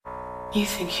You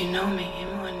think you know me, you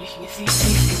think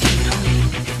you know me.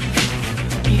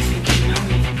 You think you know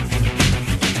me.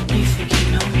 You think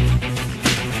you know me.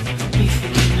 You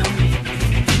think you know me.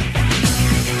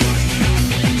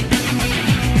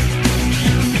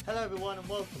 Hello everyone and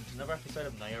welcome to another episode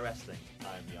of Know Your Wrestling.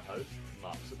 I'm your host,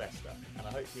 Mark Sylvester, and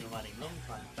I hope you're reminding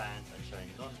long-time fans and showing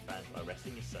non-fans why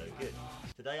wrestling is so good.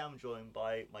 Today I'm joined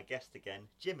by my guest again,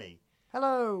 Jimmy.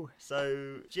 Hello.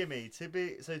 So, Jimmy, to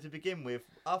begin with,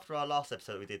 after our last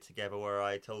episode we did together where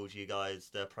I told you guys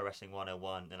the Pro Wrestling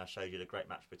 101 and I showed you the great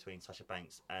match between Sasha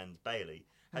Banks and Bayley,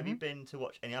 have you been to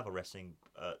watch any other wrestling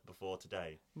before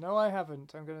today? No, I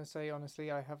haven't. I'm going to say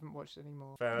honestly, I haven't watched any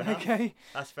more. Fair enough. Okay.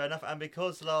 That's fair enough. And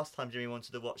because last time Jimmy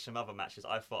wanted to watch some other matches,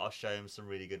 I thought I'll show him some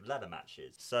really good ladder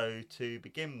matches. So to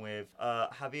begin with,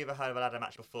 have you ever heard of a ladder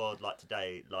match before, like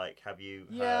today? Like, have you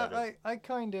heard of... I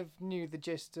kind of knew the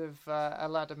gist of a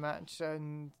ladder match,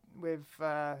 and with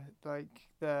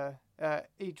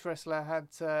each wrestler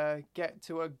had to get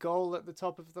to a goal at the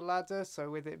top of the ladder.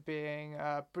 So with it being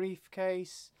a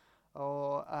briefcase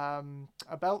or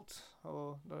a belt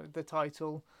or the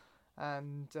title,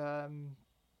 and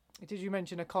did you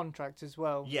mention a contract as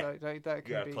well? Yeah, so that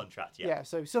could be a contract. Yeah. Yeah,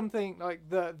 so something like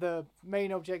the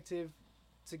main objective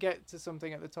to get to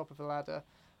something at the top of the ladder,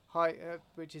 high,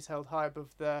 which is held high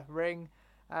above the ring.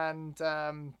 And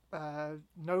no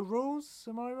rules,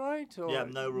 am I right? Or yeah,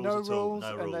 no rules at all. No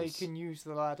and rules. they can use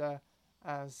the ladder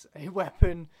as a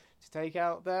weapon to take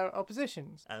out their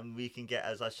oppositions. And we can get,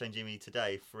 as I've shown Jimmy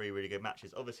today, 3 really good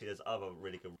matches. Obviously, there's other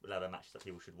really good ladder matches that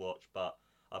people should watch, but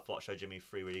I thought I'd show Jimmy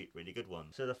 3 really, really good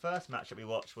ones. So the first match that we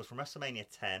watched was from WrestleMania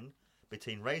 10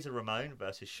 between Razor Ramon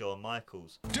versus Shawn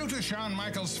Michaels. Due to Shawn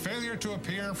Michaels' failure to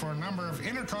appear for a number of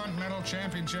Intercontinental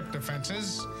Championship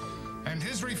defenses, and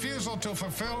his refusal to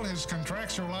fulfill his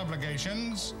contractual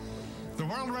obligations, the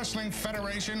World Wrestling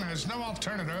Federation has no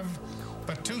alternative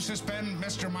but to suspend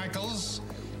Mr. Michaels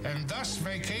and thus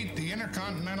vacate the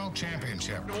Intercontinental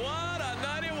Championship. What a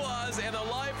night it was in the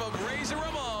life of Razor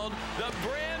Ramon, the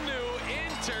brand new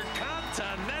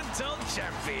Intercontinental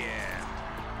Champion.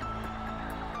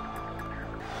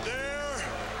 There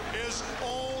is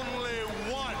only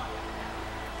one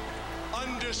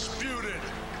undisputed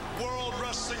World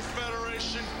Wrestling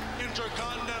Federation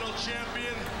Intercontinental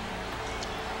Champion,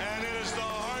 and it is the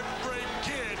Heartbreak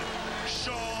Kid,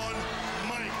 Shawn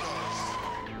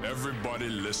Michaels. Everybody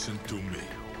listen to me.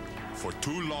 For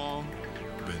too long,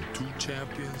 been 2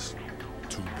 champions,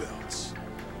 2 belts.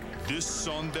 This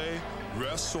Sunday,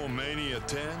 WrestleMania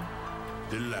 10,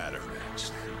 the ladder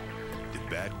match. The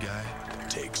bad guy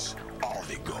takes all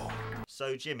the gold.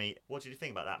 So, Jimmy, what did you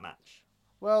think about that match?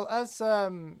 Well, as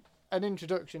an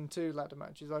introduction to ladder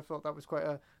matches, I thought that was quite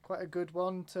a good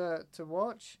one to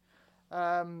watch.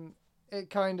 It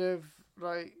kind of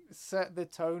like set the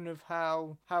tone of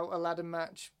how a ladder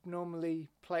match normally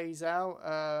plays out.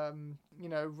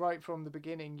 Right from the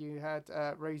beginning, you had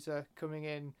Razor coming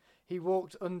in. He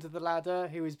walked under the ladder.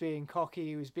 He was being cocky.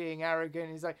 He was being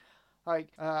arrogant. He's like, I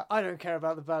don't care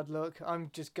about the bad luck. I'm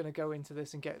just gonna go into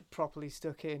this and get properly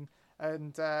stuck in.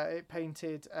 And it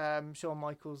painted Shawn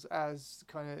Michaels as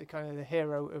kind of the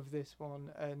hero of this one,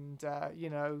 and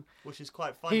which is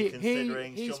quite funny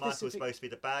considering he Shawn Michaels was supposed to be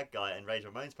the bad guy and Razor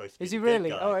Ramon's supposed to be Is the he good really?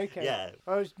 guy. Oh, okay. Yeah.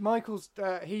 Michaels,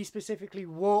 he specifically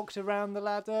walked around the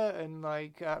ladder, and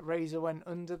Razor went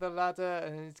under the ladder,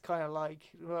 and it's kind of like,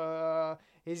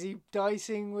 is he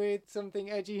dicing with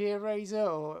something edgy here, Razor,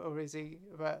 or is he?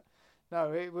 But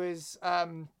no, it was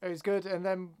good. And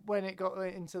then when it got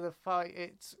into the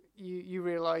fight, you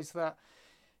realise that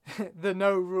the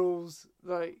no rules,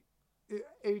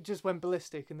 it just went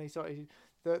ballistic, and they started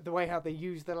the way how they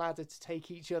used the ladder to take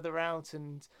each other out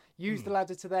and use the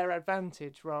ladder to their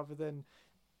advantage rather than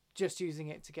just using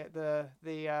it to get the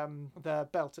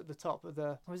belt at the top of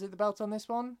the... Was it the belt on this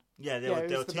one? Yeah, there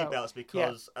were 2 belts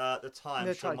because at the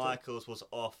time Shawn title. Michaels was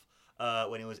off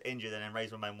when he was injured, and then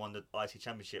Razor Ramon won the IC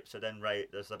Championship. So then they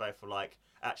both were like,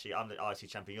 actually, I'm the IC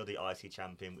Champion, you're the IC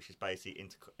Champion, which is basically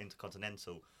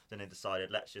Intercontinental. Then they decided,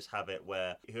 let's just have it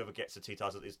where whoever gets the 2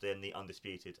 titles is then the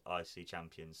undisputed IC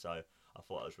Champion. So I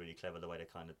thought it was really clever the way they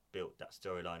kind of built that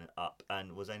storyline up.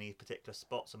 And was there any particular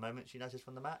spots or moments you noticed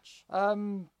from the match?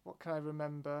 What can I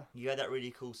remember? You had that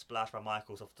really cool splash by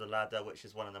Michaels off the ladder, which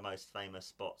is one of the most famous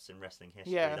spots in wrestling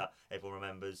history that everyone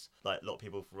remembers. Like, a lot of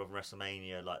people from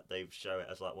WrestleMania, like, they show it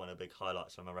as like one of the big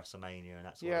highlights from a WrestleMania and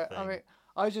that sort of thing. I mean,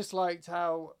 I just liked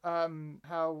how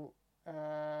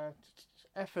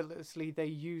effortlessly they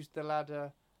used the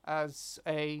ladder as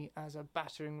a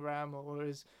battering ram, or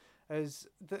as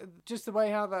just the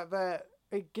way how that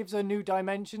it gives a new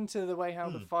dimension to the way how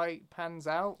the fight pans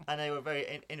out. And they were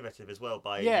very innovative as well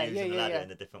by Yeah, using the yeah, ladder yeah. in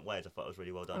the different ways. I thought it was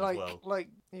really well done Like, as well. like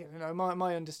you know,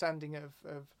 my understanding of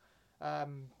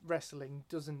wrestling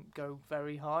doesn't go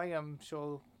very high. I'm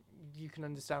sure you can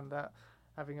understand that,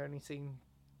 having only seen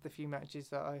the few matches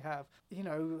that I have. You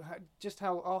know, just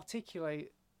how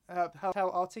articulate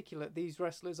these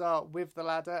wrestlers are with the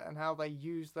ladder and how they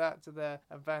use that to their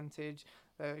advantage.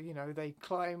 You know, they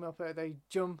climb up it, they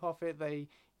jump off it, they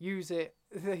use it,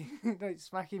 they're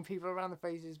smacking people around the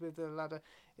faces with the ladder.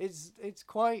 It's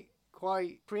quite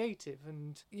creative.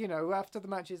 And you know, after the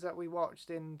matches that we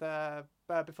watched in the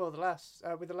before the last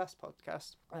with the last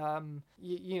podcast,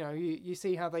 you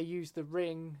see how they use the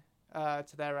ring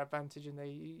to their advantage, and they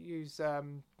use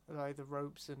like the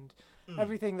ropes and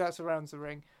everything that surrounds the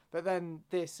ring. But then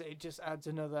it just adds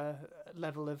another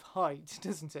level of height,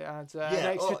 doesn't it? Adds an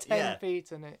extra 10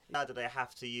 feet, and it. How do they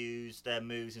have to use their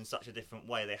moves in such a different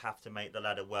way? They have to make the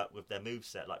ladder work with their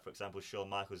moveset. Like, for example, Shawn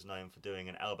Michaels is known for doing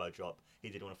an elbow drop. He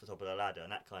did one off the top of the ladder,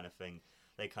 and that kind of thing.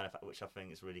 They kind of, which I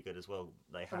think is really good as well.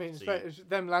 They have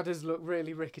them ladders look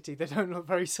really rickety. They don't look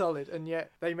very solid, and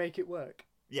yet they make it work.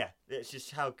 Yeah, it's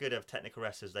just how good of technical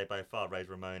wrestlers they both are,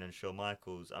 Razor Ramon and Shawn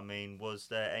Michaels. I mean, was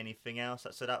there anything else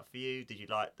that stood out for you? Did you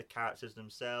like the characters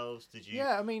themselves? Did you?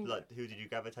 Yeah, I mean, like, who did you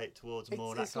gravitate towards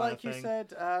more? It's that kind like of thing.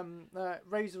 you said.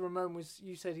 Razor Ramon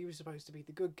you said he was supposed to be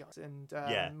the good guy,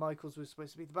 and Michaels was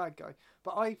supposed to be the bad guy.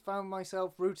 But I found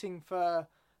myself rooting for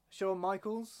Shawn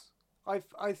Michaels. I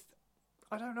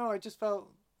don't know. I just felt.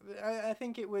 I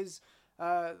think it was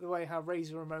the way how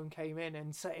Razor Ramon came in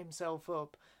and set himself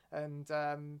up.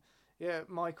 And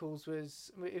Michaels was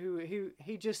who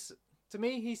he just, to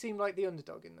me, he seemed like the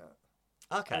underdog in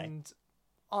that. Okay. And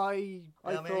I mean,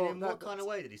 thought in what kind of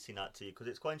way did he seem that to you? Because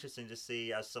it's quite interesting to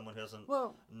see, as someone who doesn't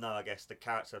know, I guess, the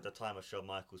character at the time of Shawn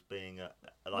Michaels being a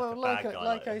bad guy.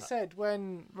 Like I said,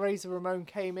 when Razor Ramon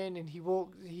came in and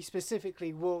he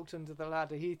specifically walked under the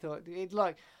ladder, he thought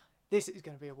this is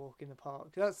going to be a walk in the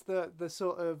park. That's the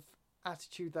sort of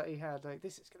attitude that he had, like,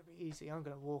 this is going to be easy, I'm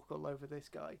going to walk all over this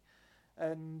guy.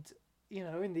 And you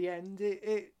know, in the end,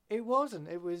 it wasn't.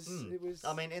 It was.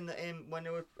 I mean, when they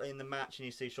were in the match and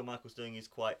you see Shawn Michaels doing his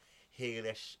quite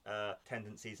heelish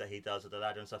tendencies that he does with the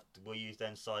ladder and stuff, were you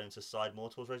then siding to side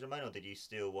more towards Razor Ramon, or did you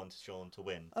still want Shawn to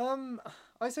win?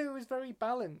 I say it was very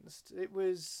balanced.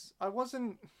 I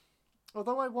wasn't.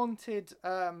 Although I wanted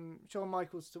Shawn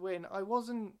Michaels to win, I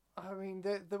wasn't. I mean,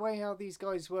 the way how these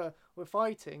guys were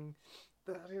fighting,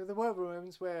 there were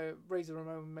moments where Razor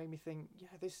Ramon made me think, yeah,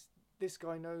 this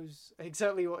guy knows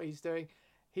exactly what he's doing.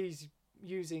 He's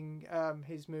using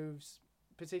his moves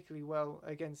particularly well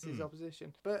against his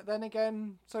opposition. But then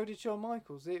again, so did Shawn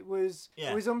Michaels. It was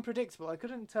unpredictable. I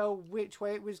couldn't tell which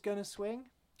way it was going to swing.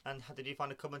 And did you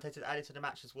find the commentators added to the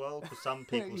match as well? Because some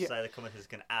people say the commentators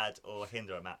can add or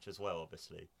hinder a match as well,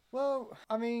 obviously. Well,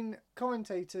 I mean,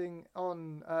 commentating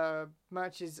on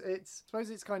matches, I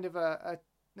suppose it's kind of a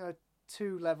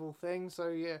two-level thing. So,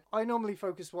 yeah, I normally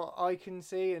focus what I can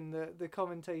see, and the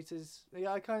commentators,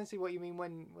 I kind of see what you mean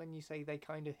when you say they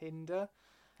kind of hinder.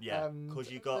 Yeah,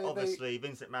 because you got, obviously,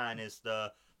 Vince McMahon is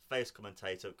the face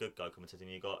commentator, good guy commentator,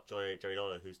 and you got Jerry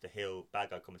Lawler, who's the heel bad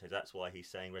guy commentator. That's why he's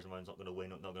saying Razor Ramon's not going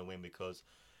to win because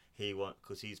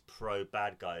he's pro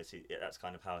bad guys. That's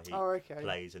kind of how he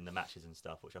plays in the matches and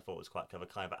stuff, which I thought was quite clever.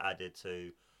 Kind of added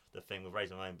to the thing with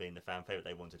Razor Ramon being the fan favorite.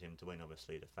 They wanted him to win,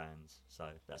 obviously, the fans. So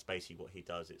that's basically what he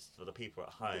does. It's for the people at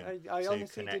home to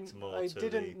connect more. I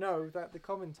didn't know that the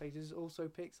commentators also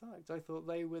pick sides. I thought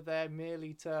they were there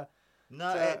merely to.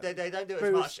 No, they don't do it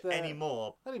as much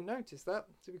anymore. I didn't notice that,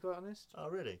 to be quite honest. Oh,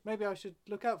 really? Maybe I should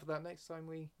look out for that next time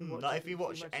we watch. If you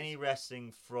watch any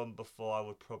wrestling from before, I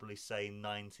would probably say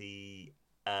late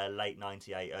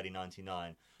 98, early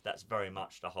 99. That's very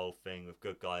much the whole thing with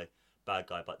good guy, bad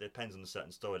guy. But it depends on the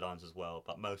certain storylines as well.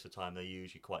 But most of the time, they're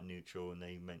usually quite neutral, and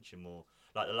they mention more.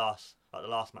 Like the last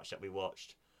match that we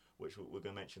watched, which we're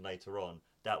going to mention later on,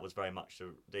 that was very much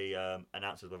the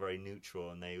announcers were very neutral,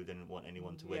 and they didn't want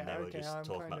anyone to win. They were just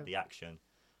talking about the action.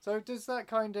 So does that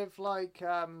kind of make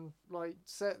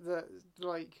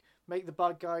the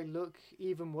bad guy look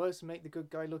even worse and make the good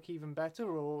guy look even better,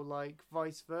 or like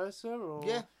vice versa? Or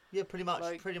yeah, pretty much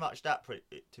that. To be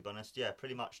honest,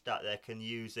 pretty much that. They can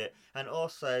use it, and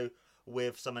also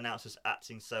with some announcers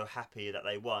acting so happy that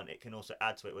they won, it can also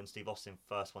add to it. When Steve Austin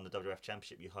first won the WWF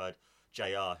Championship, you heard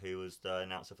JR, who was the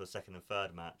announcer for the second and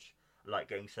third match, like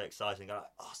getting so excited and going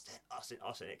like,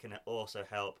 Austin. It can also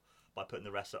help by putting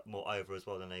the rest up more over as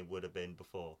well than they would have been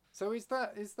before. So is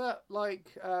that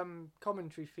like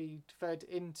commentary feed fed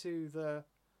into the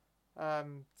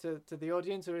to the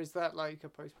audience, or is that like a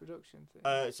post-production thing?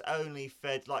 It's only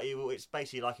fed it's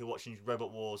basically like you're watching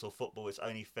Robot Wars or football. It's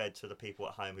only fed to the people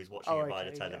at home who's watching it via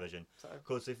the television.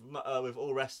 Because with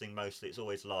all wrestling, mostly it's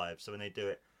always live. So when they do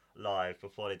it live,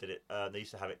 before they did it, they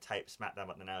used to have it taped SmackDown,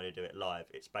 but now they do it live.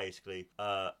 It's basically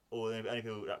all the only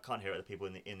people that can't hear it are the people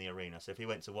in the arena. So if you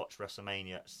went to watch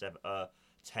WrestleMania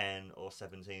 10 or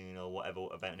 17 or whatever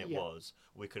event it was,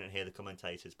 we couldn't hear the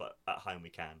commentators, but at home we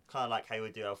can. Kind of like how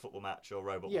we do our football match or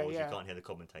Robot Wars, you can't hear the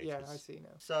commentators. Yeah, I see now.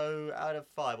 So out of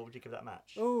 5, what would you give that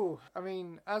match? Oh, I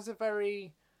mean, as a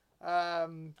very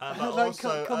comparing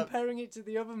it to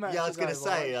the other matches. Yeah, I was gonna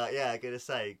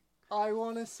say. I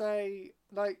want to say,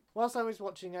 like, whilst I was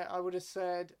watching it, I would have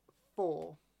said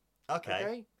 4.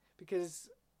 Okay. Because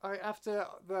after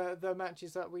the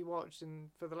matches that we watched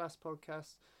and for the last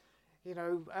podcast, you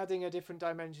know, adding a different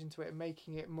dimension to it and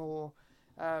making it more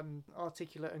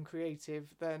articulate and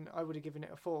creative, then I would have given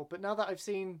it a 4. But now that I've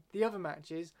seen the other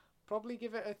matches, probably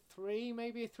give it a 3,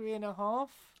 maybe a 3.5.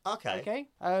 Okay.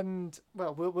 And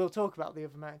well, we'll talk about the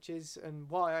other matches and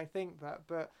why I think that,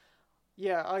 but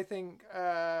yeah, I think.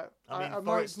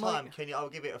 For its time, I'll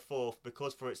give it a 4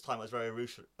 because for its time it was very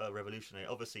revolutionary.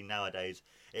 Obviously nowadays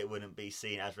it wouldn't be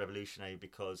seen as revolutionary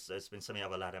because there's been so many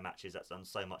other ladder matches that's done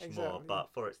so much more. But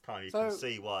for its time, you can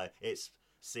see why it's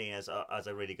seen as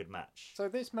a really good match. So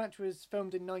this match was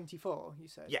filmed in '94, you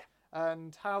said. Yeah.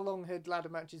 And how long had ladder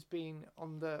matches been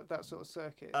on that sort of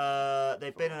circuit?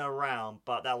 They've been around,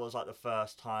 but that was like the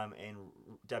first time in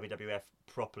WWF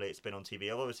properly it's been on TV.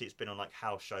 Obviously, it's been on like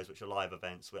house shows, which are live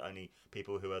events where only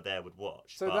people who are there would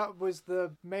watch. So that was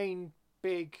the main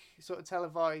big sort of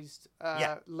televised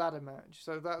ladder match.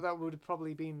 So that would have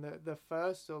probably been the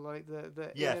first, or like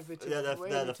the innovative.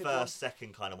 They're the first,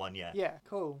 second kind of one. Yeah. Yeah.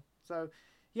 Cool. So.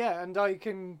 Yeah, and I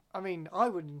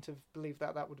wouldn't have believed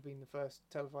that would have been the first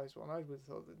televised one. I would have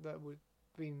thought that would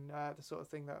have been the sort of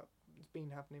thing that's been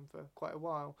happening for quite a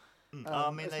while.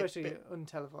 Especially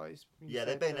untelevised. Yeah,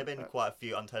 there've been quite a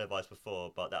few untelevised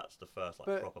before, but that's the first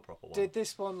proper one. Did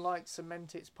this one like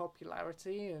cement its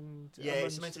popularity and? Yeah,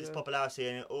 it cemented its popularity,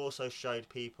 and it also showed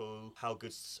people how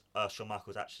good Shawn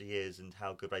Michaels actually is, and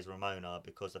how good Razor Ramon are,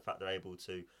 because the fact they're able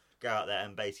to go out there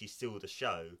and basically steal the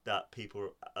show, that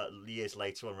people years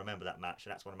later on remember that match,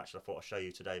 and that's one of the matches I thought I'd show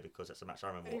you today because that's a match I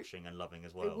remember watching and loving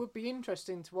as well. It would be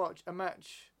interesting to watch a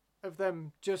match of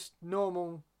them just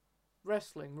normal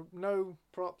wrestling, no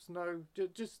props,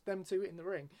 just them two in the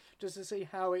ring, just to see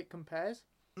how it compares.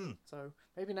 So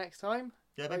maybe next time.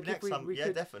 Yeah, maybe next time.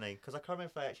 Yeah, definitely. Because I can't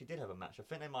remember if they actually did have a match. I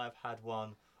think they might have had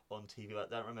one on TV, but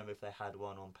I don't remember if they had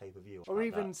one on pay-per-view. Or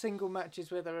even single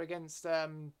matches where they're against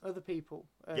other people.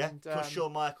 And, because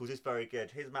Shawn Michaels is very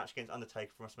good. His match against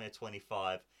Undertaker from WrestleMania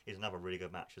 25 is another really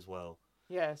good match as well.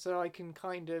 Yeah, so I can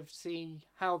kind of see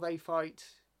how they fight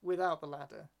without the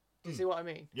ladder. Do you see what I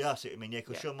mean? Yeah, I see what you mean. Yeah,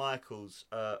 because Shawn Michaels,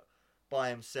 by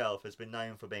himself, has been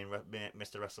known for being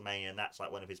Mr. WrestleMania, and that's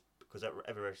like one of his... Because at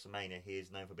every WrestleMania, he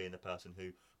is known for being the person who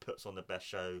puts on the best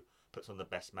show, puts on the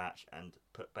best match, and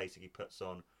basically puts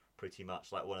on pretty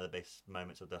much like one of the best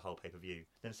moments of the whole pay-per-view.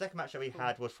 Then the second match that we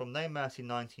had was from No Mercy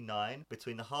 99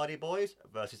 between the Hardy Boys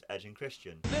versus Edge and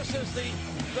Christian. This is the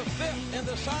fifth and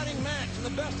deciding match in the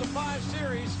best of 5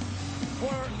 series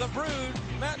for the Brood,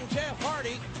 Matt and Jeff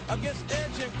Hardy against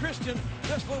Edge and Christian.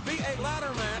 This will be a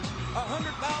ladder match.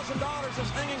 $100,000 is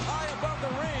hanging high above the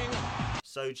ring.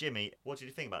 So, Jimmy, what did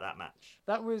you think about that match?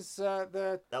 That was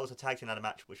That was a tag team ladder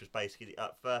match, which was basically...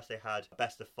 At first, they had a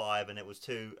best of 5, and it was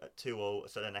 2-2-all,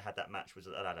 so then they had that match, was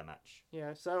a ladder match.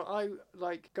 Yeah, so I,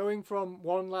 like, going from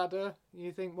one ladder,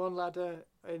 you think one ladder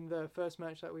in the first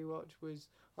match that we watched was...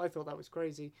 I thought that was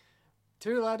crazy.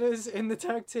 2 ladders in the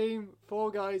tag team,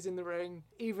 4 guys in the ring,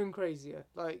 even crazier.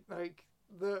 I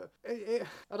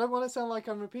don't want to sound like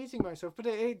I'm repeating myself, but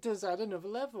it does add another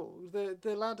level.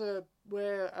 The ladder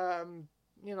where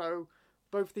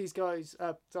both these guys,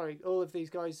 all of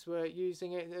these guys were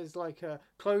using it as like a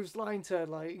clothesline to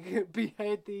like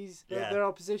behead their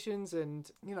oppositions,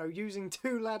 and using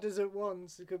 2 ladders at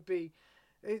once. It could be.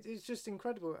 It's just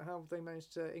incredible how they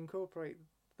managed to incorporate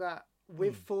that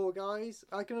with 4 guys.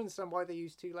 I can understand why they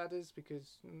use 2 ladders,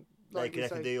 because they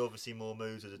can do obviously more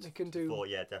moves as they can do 4.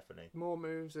 Yeah, definitely more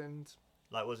moves. And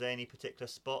like, was there any particular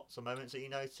spots or moments that you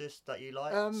noticed that you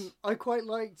liked? I quite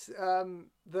liked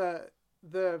the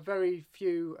very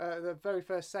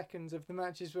first seconds of the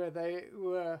matches where they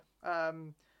were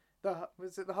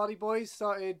the Hardy Boys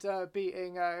started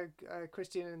beating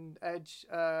Christian and Edge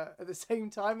at the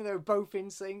same time, and they were both in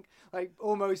sync, like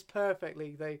almost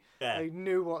perfectly. They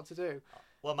knew what to do.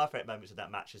 One of my favourite moments of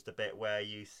that match is the bit where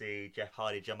you see Jeff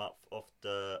Hardy jump up off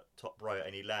the top rope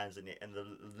and he lands in it, and the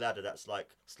ladder that's like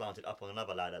slanted up on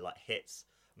another ladder like hits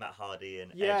Matt Hardy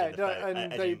and Edge in the face.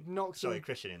 And they knocks them,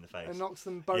 Christian in the face. And knocks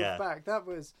them both back. That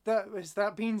was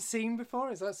that been seen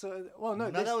before? Is that sort of, well, no.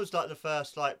 No, that was like the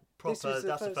first like proper.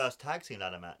 That's the first tag team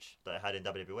ladder match that I had in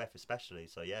WWF, especially.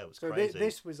 So yeah, it was so crazy.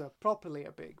 This was properly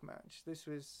a big match. This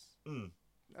was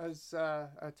as a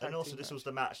tag and also team this match. was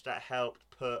the match that helped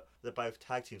put the both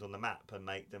tag teams on the map and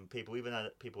make them people, even though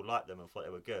people liked them and thought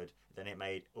they were good. Then it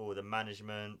made all the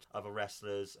management, other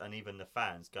wrestlers, and even the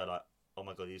fans go like, oh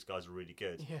my god, these guys are really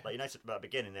good. Yeah. Like, you noticed at the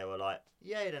beginning they were like,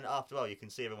 yay, then after all you can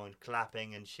see everyone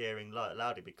clapping and cheering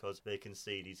loudly because they can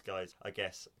see these guys, I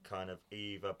guess, kind of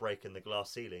either breaking the glass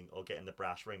ceiling or getting the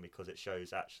brass ring, because it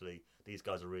shows actually these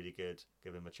guys are really good,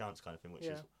 give them a chance kind of thing, which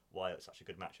is why it's such a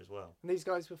good match as well. And these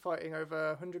guys were fighting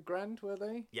over 100 grand, were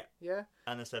they? Yeah. Yeah.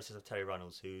 And the services of Terry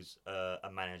Runnels, who's a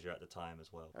manager at the time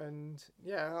as well. And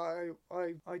yeah,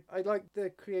 I like the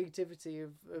creativity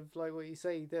of like what you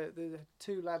say, the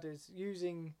two ladders,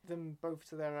 using them both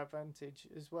to their advantage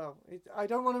as well. I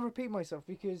don't want to repeat myself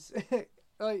because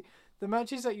like the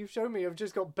matches that you've shown me have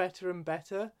just got better and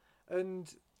better,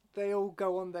 and they all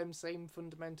go on them same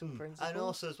fundamental principles. And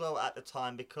also as well at the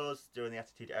time, because during the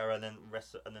Attitude Era, and then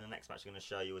the next match I'm going to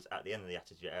show you was at the end of the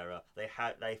Attitude Era, they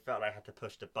felt they had to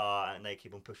push the bar, and they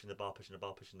keep on pushing the bar,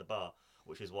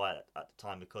 which is why at the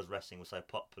time, because wrestling was so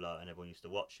popular and everyone used to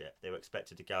watch it, they were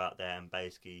expected to go out there and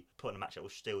basically put on a match that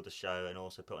would steal the show, and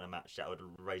also put on a match that would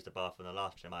raise the bar from the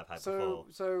last show I might have had before.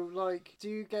 So like, do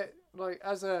you get, like,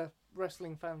 as a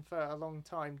wrestling fan for a long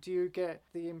time, do you get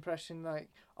the impression like,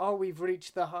 oh, we've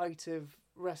reached the height of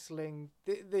wrestling,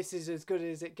 this is as good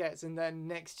as it gets, and then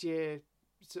next year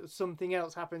something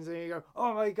else happens and you go,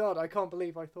 oh my god, I can't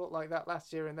believe I thought like that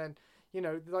last year, and then, you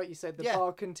know, like you said, the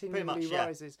bar continually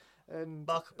rises. And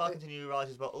bar continually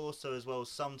rises, but also as well,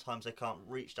 sometimes they can't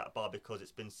reach that bar because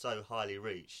it's been so highly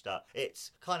reached that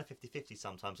it's kind of 50-50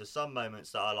 sometimes. There's some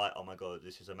moments that are like, oh my god,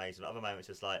 this is amazing. Other moments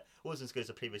it's like, it wasn't as good as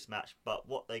the previous match, but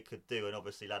what they could do, and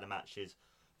obviously ladder matches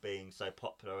being so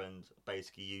popular and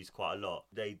basically used quite a lot,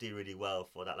 they do really well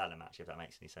for that ladder match, if that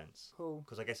makes any sense. Cool.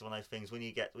 Because I guess one of those things, when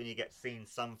you get seen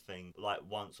something like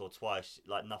once or twice,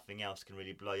 like nothing else can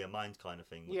really blow your mind, kind of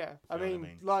thing. Yeah, I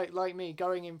mean, like me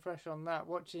going in fresh on that,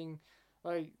 watching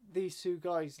like these two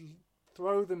guys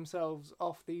throw themselves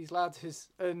off these ladders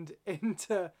and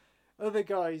into other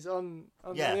guys on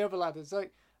the other ladders,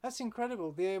 like, that's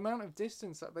incredible. The amount of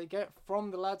distance that they get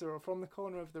from the ladder or from the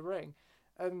corner of the ring,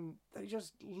 and they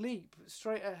just leap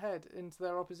straight ahead into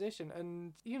their opposition,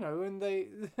 and you know, and they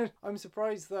I'm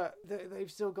surprised that they've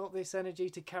still got this energy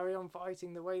to carry on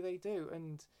fighting the way they do,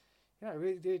 and you know,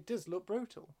 it does look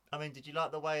brutal. I mean, did you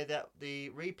like the way that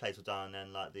the replays were done,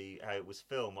 and like how it was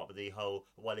filmed, what with the whole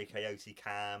Wile E. Coyote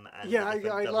cam, and I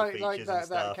like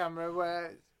that camera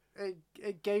where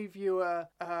it gave you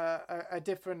a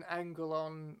different angle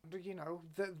on, you know,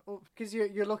 because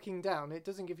you're looking down. It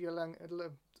doesn't give you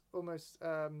almost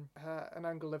an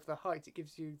angle of the height. It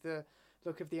gives you the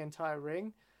look of the entire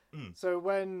ring. So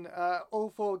when all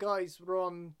four guys were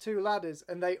on two ladders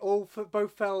and they all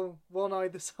both fell one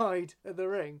either side of the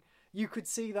ring, you could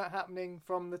see that happening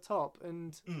from the top,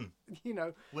 and you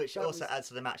know, which also adds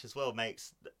to the match as well,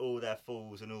 makes all their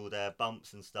falls and all their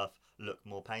bumps and stuff look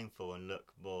more painful and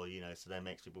look more, you know, so that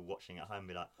makes people watching at home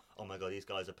be like, oh my god, these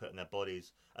guys are putting their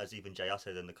bodies, as even JR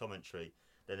said in the commentary,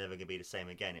 they're never going to be the same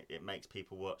again. It makes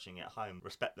people watching at home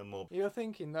respect them more. You're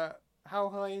thinking that, how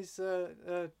high is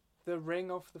the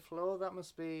ring off the floor? That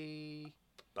must be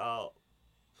about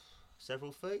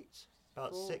several feet,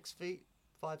 about 6 feet,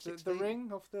 5, 6 feet. The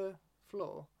ring off the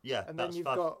floor. Yeah, and then you've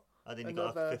got. And then you've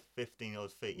got 15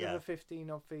 odd feet. Yeah, another 15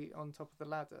 odd feet on top of the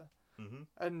ladder. Mm-hmm.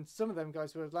 And some of them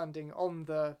guys were landing on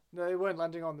the. No, they weren't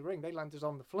landing on the ring. They landed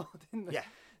on the floor, didn't they? Yeah.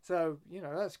 So you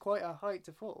know, that's quite a height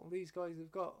to fall. These guys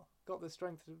have got the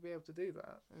strength to be able to do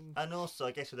that. And also,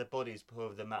 I guess with their bodies,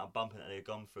 with the amount of bumping that they've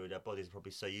gone through, their bodies are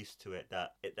probably so used to it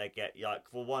that they get, like,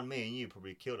 for one, me and you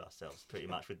probably killed ourselves pretty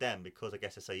much with them, because I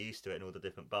guess they're so used to it and all the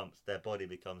different bumps, their body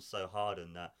becomes so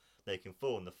hardened that they can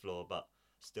fall on the floor,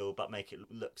 but make it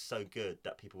look so good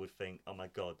that people would think, oh my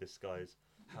god, this guy's,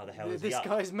 how the hell is this he up?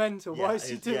 guy's mental. Yeah, what's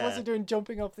he doing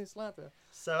jumping off this ladder?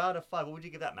 So out of 5, what would you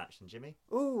give that match then, Jimmy?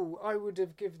 Ooh, I would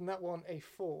have given that one a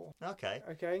 4. Okay.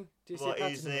 Do you see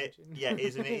is it? Yeah,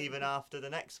 isn't it even after the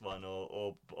next one,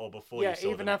 or before? Yeah, you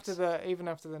saw even after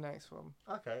the next one.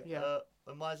 Okay. Yeah.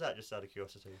 And why is that? Just out of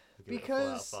curiosity.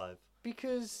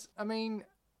 Because I mean,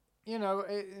 you know,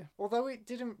 although it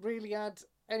didn't really add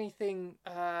anything.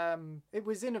 It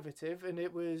was innovative, and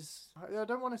it was. I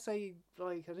don't want to say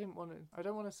like I don't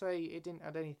want to say it didn't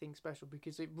add anything special,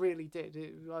 because it really did.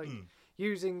 It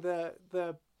using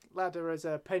the ladder as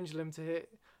a pendulum to hit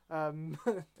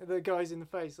the guys in the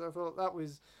face. I thought that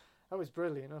was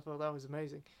brilliant. I thought that was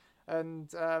amazing,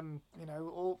 and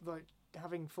all like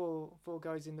having four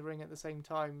guys in the ring at the same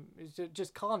time is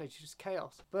just carnage, just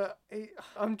chaos. But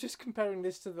I'm just comparing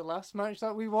this to the last match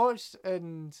that we watched,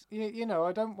 and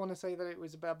I don't want to say that it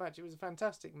was a bad match. It was a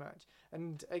fantastic match,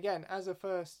 and again, as a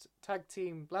first tag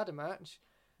team ladder match,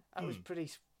 that was pretty Yeah,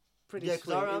 sweet. because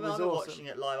I It was remember awesome. watching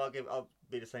it live. I'll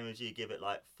be the same as you. Give it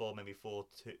like 4, maybe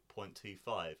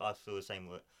 4.25. I feel the same.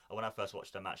 When I first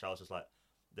watched the match, I was just like,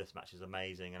 this match is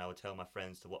amazing, and I would tell my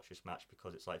friends to watch this match,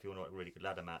 because it's like, if you want a really good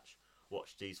ladder match,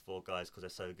 watch these 4 guys, because they're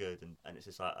so good. And it's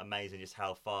just like amazing just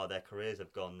how far their careers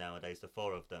have gone nowadays, the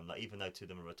 4 of them. Like, even though 2 of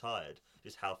them are retired,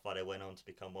 just how far they went on to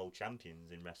become world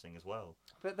champions in wrestling as well.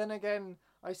 But then again,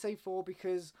 I say 4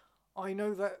 because I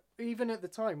know that even at the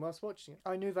time whilst watching it,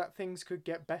 I knew that things could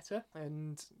get better,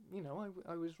 and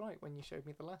I was right when you showed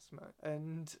me the last match,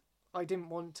 and I didn't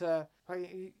want to.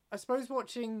 I suppose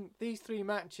watching these 3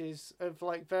 matches of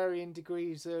like varying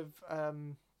degrees of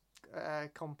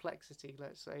complexity,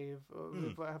 let's say,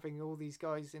 of having all these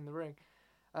guys in the ring,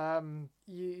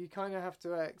 you kind of have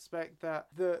to expect that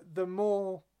the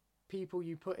more people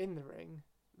you put in the ring,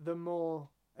 the more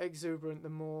exuberant, the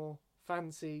more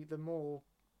fancy, the more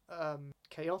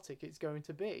chaotic it's going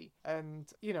to be. And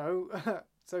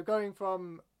so going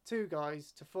from 2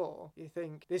 guys to 4, you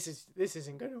think this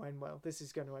isn't going to end well, this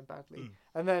is going to end badly.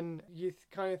 And then you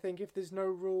kind of think, if there's no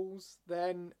rules,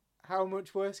 then how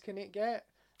much worse can it get?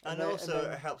 And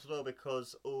also, it helps as well,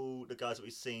 because all the guys that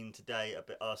we've seen today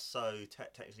are so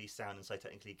technically sound and so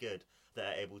technically good that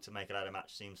are able to make a ladder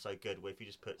match seem so good. Where if you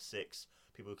just put 6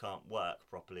 people who can't work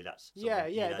properly, that's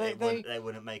they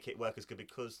wouldn't make it work as good,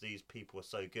 because these people are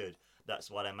so good.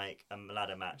 That's why they make a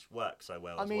ladder match work so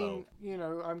well.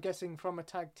 I'm guessing from a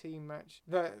tag team match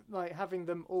that like having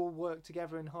them all work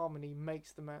together in harmony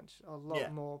makes the match a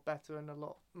lot more better and a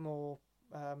lot more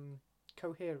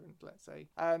coherent, let's say.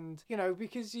 And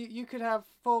because you could have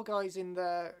 4 guys in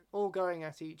there all going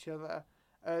at each other,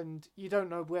 and you don't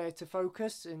know where to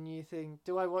focus, and you think,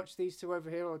 do I watch these 2 over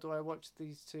here, or do I watch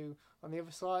these 2 on the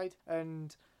other side?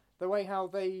 And the way how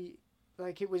they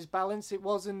it was balanced, it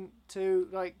wasn't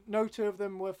no 2 of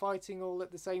them were fighting all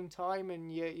at the same time,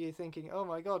 and you're thinking, oh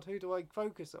my god, who do I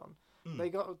focus on? They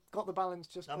got the balance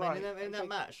just right. I mean, in that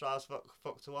match, I was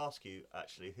forgot to ask you,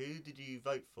 actually, who did you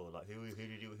vote for? Like, who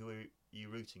were you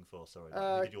rooting for? Sorry,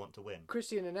 who did you want to win?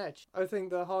 Christian and Edge. I think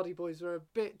the Hardy Boys were a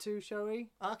bit too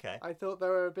showy. Okay. I thought they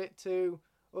were a bit too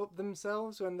up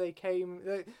themselves when they came.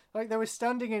 They were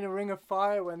standing in a ring of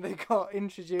fire when they got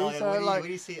introduced. Oh, yeah,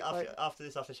 when you see after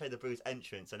they show the Brew's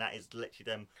entrance, and that is literally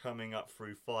them coming up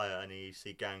through fire, and you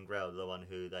see Gangrel, the one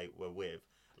who they were with,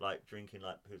 like drinking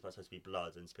who's supposed to be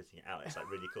blood and spitting it out. It's like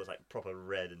really cool. It's like proper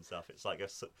red and stuff. It's like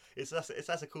that's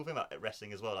a cool thing about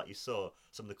wrestling as well. Like, you saw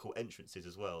some of the cool entrances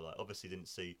as well. Like, obviously didn't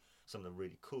see some of the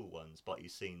really cool ones, but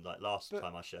you've seen last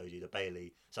time I showed you the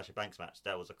Bayley Sasha Banks match.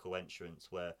 That was a cool entrance.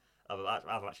 Where other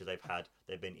matches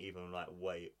they've been even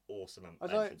way awesome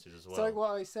entrances as well. So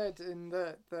what I said in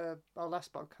our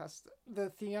last podcast,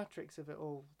 the theatrics of it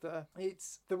all,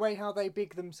 it's the way how they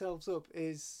big themselves up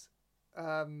is.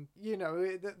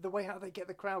 The way how they get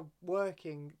the crowd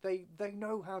working, they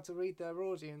know how to read their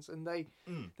audience, and they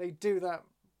do that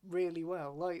really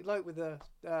well. Like with the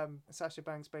Sasha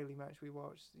Banks Bayley match we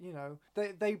watched,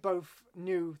 they both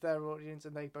knew their audience,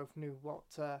 and they both knew what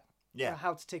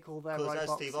how to tick all their right boxes. Because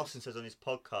as Steve Austin says on his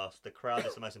podcast, the crowd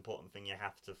is the most important thing you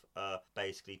have to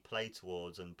basically play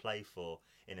towards and play for,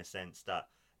 in a sense that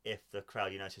if the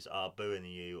crowd you notice are booing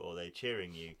you or they're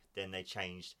cheering you, then they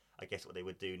changed, I guess, what they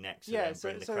would do next to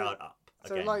bring the crowd up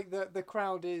again. So the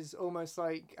crowd is almost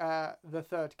like the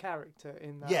third character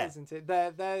in that, isn't it?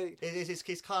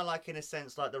 It's kind of like, in a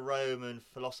sense, like the Roman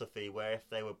philosophy, where if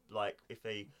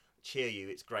they cheer you,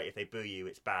 it's great. If they boo you,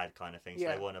 it's bad, kind of thing. So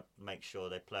they want to make sure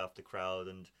they play off the crowd,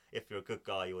 and if you're a good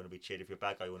guy, you want to be cheered. If you're a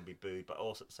bad guy, you want to be booed. But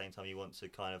also at the same time, you want to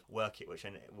kind of work it, which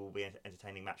will be an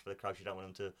entertaining match for the crowd. You don't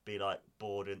want them to be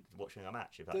bored and watching a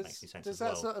match, if that makes any sense as well.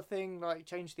 Does that sort of thing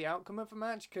change the outcome of a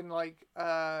match? Can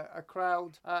a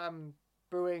crowd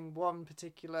booing one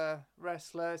particular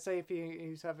wrestler, say if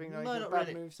he's having a bad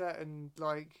moveset and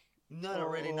No,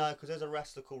 not really, no, because there's a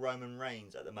wrestler called Roman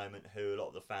Reigns at the moment who a lot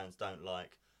of the fans don't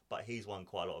like, but he's won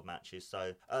quite a lot of matches.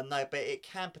 So, no, but it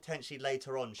can potentially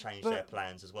later on change their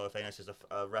plans as well. If they notice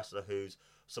a wrestler who's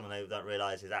someone they don't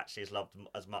realise is actually as loved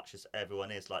as much as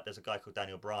everyone is. Like, there's a guy called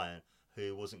Daniel Bryan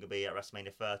who wasn't going to be at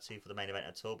WrestleMania 30 for the main event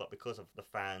at all, but because of the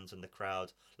fans and the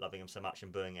crowd loving him so much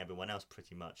and booing everyone else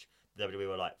pretty much, WWE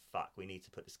were like, fuck, we need to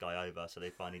put this guy over. So they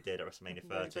finally did at WrestleMania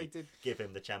 30, They did. give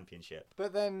him the championship.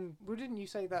 But then, wouldn't you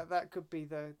say that that could be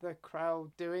the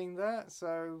crowd doing that?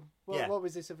 So, what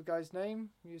was this other guy's name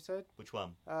you said? Which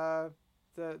one?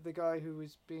 The guy who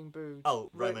was being booed. Oh,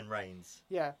 Roman Reigns.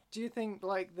 Yeah. Do you think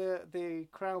like the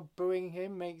crowd booing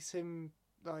him makes him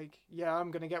like, yeah,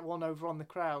 I'm gonna get one over on the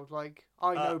crowd, like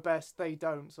I know best, they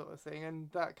don't, sort of thing, and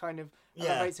that kind of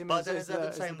elevates him but as at the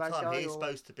the same bad time, guy, he's or...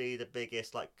 supposed to be the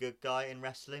biggest like good guy in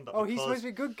wrestling. But he's supposed to be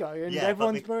a good guy, and but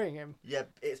everyone's booing him. Yeah,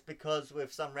 it's because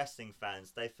with some wrestling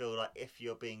fans, they feel like if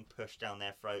you're being pushed down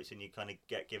their throats and you kind of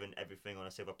get given everything on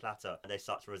a silver platter, they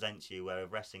start to resent you. Where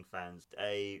with wrestling fans,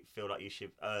 they feel like you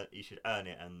should earn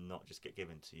it and not just get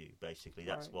given to you. Basically,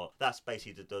 that's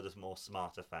basically the more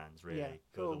smarter fans, really,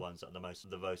 who are the ones that are the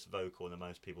most vocal and the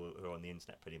most people who are on the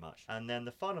internet, pretty much. And then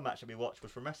the final match that we watched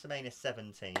was from WrestleMania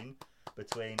 17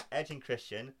 between Edge and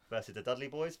Christian versus the Dudley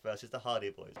Boys versus the Hardy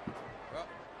Boys. Well,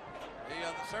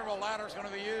 the several ladders going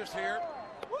to be used here,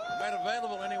 made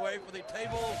available anyway for the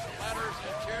tables, ladders,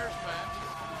 and chairs match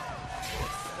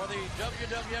for the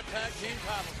WWF Tag Team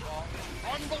titles, Paul.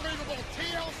 Unbelievable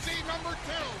TLC number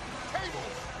 2.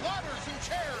 Tables, ladders, and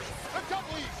chairs. The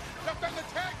Dudleys defend the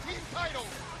tag team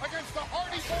titles against the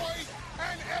Hardy Boys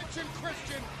and Edge and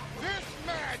Christian. This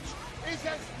match is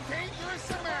as dangerous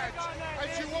a match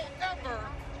as you will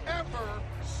ever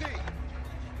see.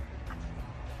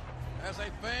 As a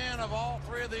fan of all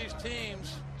three of these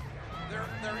teams, their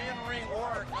in-ring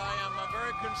work, I am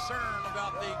very concerned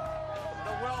about the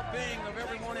well-being of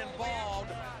everyone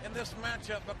involved in this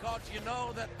matchup, because you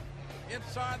know that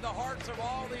inside the hearts of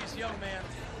all these young men,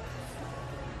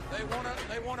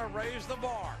 they want to raise the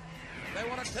bar. They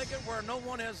want to take it where no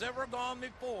one has ever gone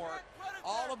before.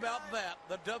 All about that,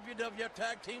 the WWF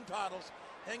Tag Team titles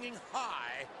hanging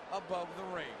high above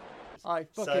the ring. I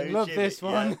fucking love this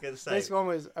one. Yeah, this one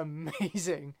was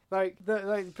amazing. Like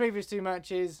the previous two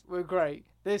matches were great.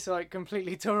 This like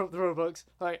completely tore up the rule books.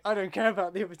 Like, I don't care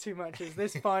about the other two matches.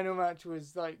 This final match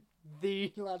was like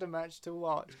the ladder match to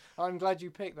watch. I'm glad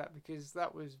you picked that, because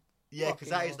that was because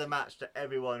that is the match that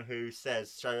everyone who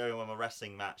says show everyone a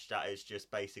wrestling match that is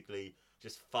just basically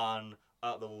just fun,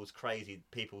 up the walls, crazy.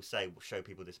 People say show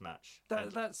people this match.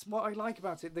 That's what I like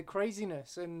about it, the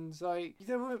craziness. And like,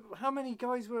 there were, how many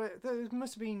guys were there?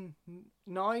 Must have been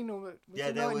 9 or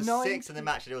there was 6 in the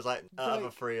match, and it was like other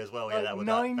 3 as well. Like that was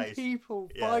 9 people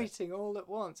fighting all at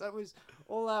once. That was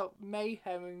all out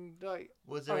mayhem. And like,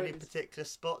 was there any particular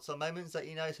spots or moments that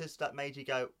you noticed that made you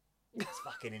go, it's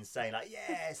fucking insane, like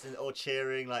yes, or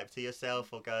cheering like to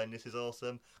yourself, or going, this is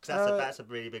awesome? Because that's a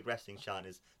really big wrestling chant,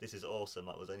 is this is awesome.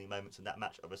 Like, was there any moments in that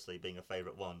match, obviously being a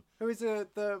favourite one? Who was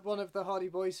the one of the Hardy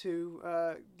Boys who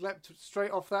leapt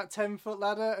straight off that 10-foot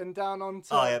ladder and down onto...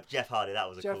 Oh yeah, Jeff Hardy. That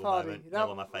was a cool moment. That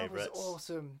was one of my favourites. That was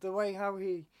awesome. The way how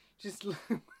he just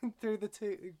went through the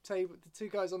two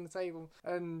guys on the table,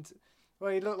 and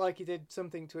well, he looked like he did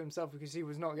something to himself, because he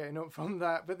was not getting up from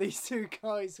that. But these two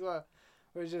guys were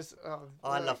just...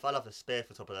 I love the spear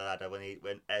for top of the ladder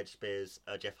when Edge spears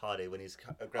Jeff Hardy when he's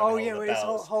grabbing when he's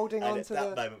holding on to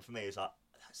that moment for me is like,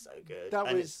 that's so good.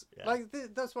 That was like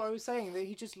that's what I was saying, that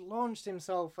he just launched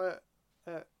himself at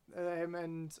him,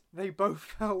 and they both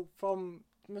fell from,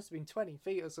 it must have been 20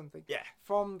 feet or something. Yeah.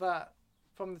 From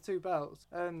the two belts,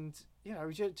 and you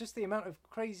know, just the amount of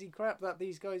crazy crap that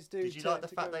these guys do. Did you like the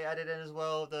fact they added in as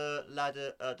well the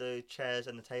ladder, the chairs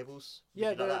and the tables?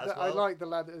 I like the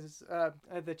ladders,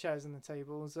 the chairs and the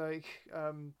tables. Like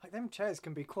them chairs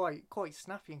can be quite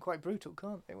snappy and quite brutal,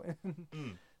 can't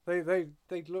they?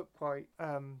 They look quite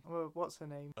what's her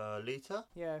name? Lita.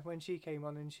 Yeah, when she came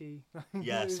on and she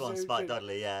Swan Spike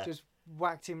Dudley. Yeah, just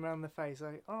whacked him around the face.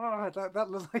 Like, that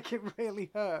looked like it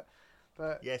really hurt.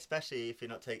 But yeah, especially if you're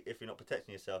not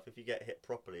protecting yourself, if you get hit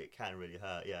properly, it can really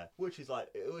hurt. Yeah, which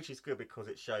is good, because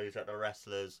it shows that the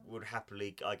wrestlers would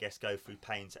happily, I guess, go through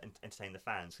pain to entertain the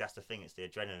fans. That's the thing; it's the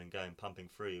adrenaline pumping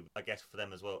through. I guess for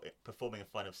them as well, performing in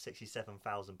front of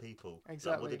 67,000 people.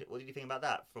 Exactly. Like, what did you think about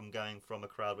that? From going from a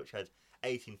crowd which had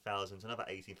 18,000 to another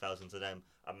 18,000 to them,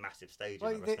 a massive stage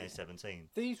at WrestleMania 17.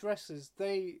 These wrestlers,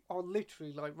 they are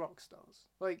literally like rock stars.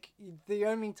 Like, the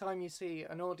only time you see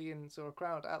an audience or a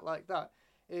crowd act like that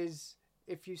is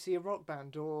if you see a rock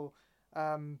band, or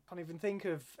can't even think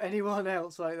of anyone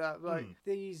else like that. Like,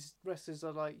 these wrestlers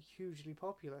are like hugely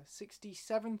popular.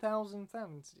 67,000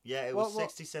 fans. Yeah, it was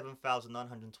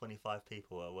 67,925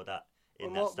 people were that in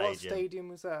And that what stadium. stadium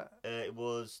was that? It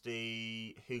was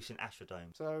the Houston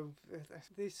Astrodome. So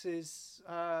this is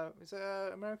it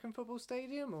an American football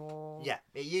stadium or? Yeah,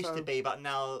 it used So- to be, but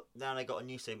now they got a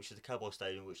new stadium, which is the Cowboy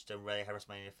Stadium, which then had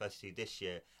WrestleMania 32 this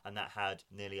year, and that had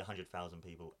nearly 100,000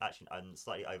 people. Actually, and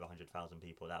slightly over 100,000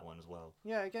 people. That one as well.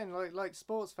 Yeah, again, like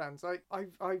sports fans, I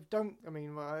don't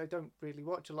really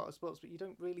watch a lot of sports, but you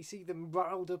don't really see them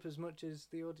riled up as much as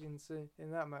the audience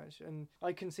in that match, and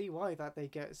I can see why that they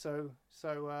get so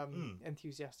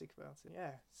enthusiastic about it.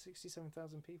 Yeah,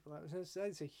 67,000 people.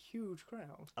 That's a huge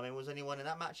crowd. I mean, was anyone in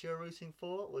that match you were rooting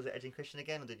for? Was it Edge and Christian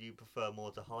again, or did you prefer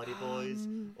more the Hardy Boys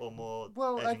or more?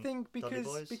 Well, Edge I and think Dudley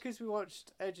Boys? because we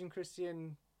watched Edge and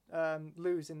Christian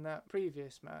lose in that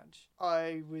previous match,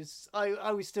 I was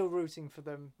still rooting for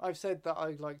them. I've said that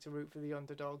I like to root for the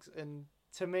underdogs, and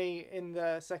to me, in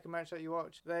the second match that you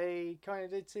watched, they kind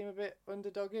of did seem a bit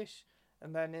underdogish.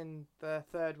 And then in the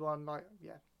third one,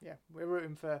 we're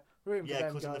rooting for them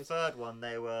because in the guys. third one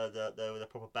they were the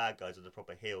proper bad guys or the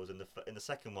proper heels. In the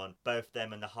second one, both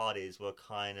them and the Hardys were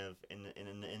kind of in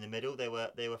the middle. They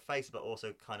were faces, but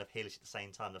also kind of heelish at the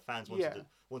same time. The fans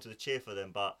wanted to cheer for them,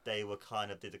 but they were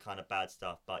did the kind of bad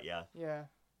stuff. But yeah.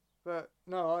 But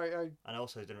no, I and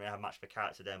also didn't really have much of a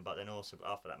character then. But then also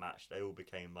after that match, they all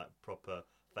became like proper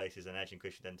faces, and Edge and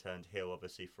Christian then turned heel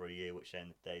obviously for a year, which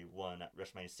then they won at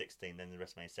WrestleMania 16, then the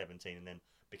WrestleMania 17, and then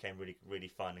became really, really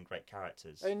fun and great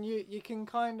characters. And you can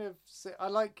kind of see, I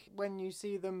like when you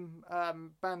see them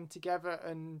band together,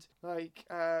 and like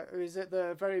it was at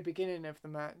the very beginning of the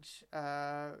match,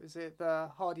 was it the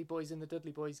Hardy Boys and the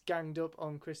Dudley Boys ganged up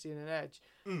on Christian and Edge,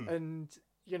 and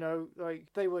you know, like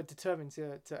they were determined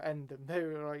to end them. They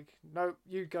were like, no,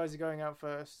 you guys are going out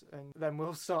first, and then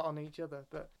we'll start on each other.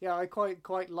 But yeah, I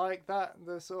quite like that.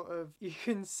 The sort of, you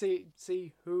can see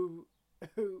who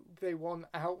they want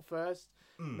out first.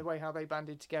 The way how they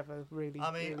banded together, really.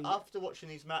 I mean, really... after watching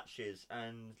these matches,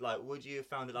 and like, would you have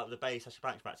found it like the Bayley /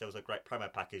 Banks match? There was a great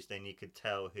promo package. Then you could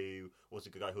tell who was a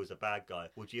good guy, who was a bad guy.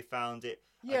 Would you have found it?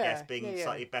 I guess being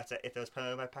slightly better if there was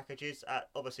promo packages.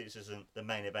 Obviously, this isn't the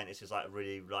main event. This is like a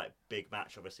really like big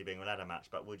match. Obviously, being a ladder match.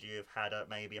 But would you have had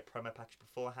maybe a promo package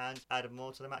beforehand, added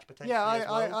more to the match potentially? Yeah, as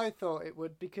well? I thought it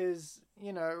would, because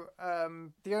you know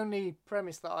the only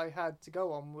premise that I had to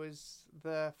go on was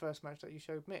the first match that you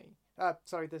showed me.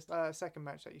 Sorry, the second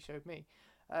match that you showed me,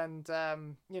 and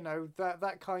you know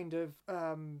that kind of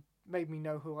made me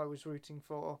know who I was rooting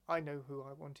for. I know who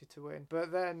I wanted to win,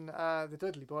 but then the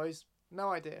Dudley Boys, no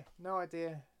idea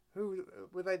who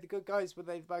were they. The good guys? Were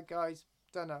they the bad guys?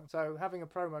 Don't know. So having a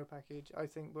promo package, I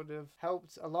think, would have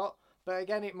helped a lot. But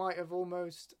again, it might have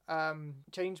almost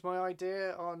changed my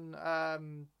idea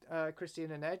on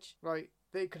Christian and Edge. Right.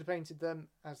 They could have painted them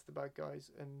as the bad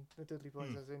guys and the Dudley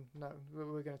Boys as in, no,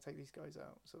 we're going to take these guys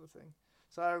out, sort of thing.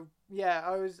 So yeah,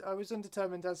 I was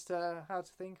undetermined as to how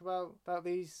to think about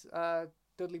these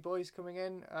Dudley Boys coming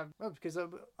in, because I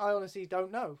honestly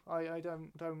don't know. I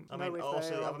don't know. I mean, if also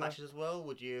they the other matches as well.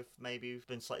 Would you have maybe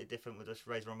been slightly different with this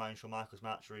Razor Ramon Shawn Michaels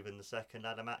match, or even the second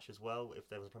ladder match as well, if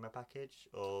there was a promo package?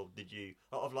 Or did you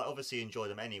obviously enjoy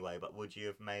them anyway? But would you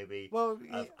have maybe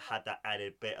have had that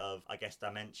added bit of, I guess,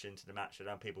 dimension to the match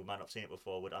that people might not have seen it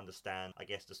before would understand, I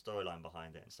guess, the storyline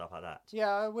behind it and stuff like that? Yeah,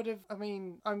 I would have. I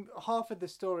mean, half of the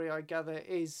story, I gather,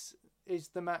 is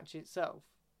the match itself.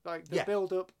 Like the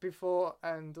build up before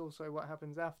and also what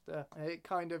happens after. It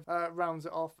kind of rounds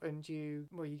it off, and you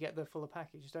get the fuller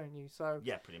package, don't you? So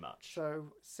yeah, pretty much.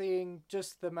 So seeing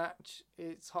just the match,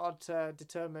 it's hard to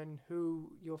determine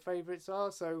who your favourites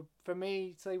are. So for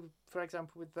me, say for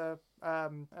example with the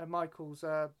Michaels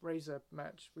Razor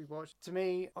match we watched, to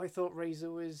me, I thought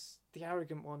Razor was the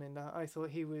arrogant one in that. I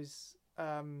thought he was.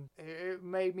 It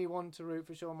made me want to root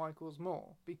for Shawn Michaels more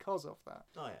because of that.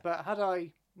 Oh yeah. But had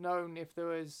I known if there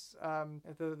was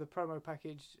the promo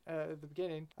package at the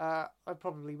beginning, I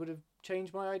probably would have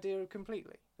changed my idea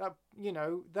completely. That, you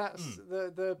know, that's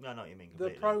the I know what you mean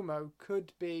the completely. promo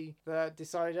could be the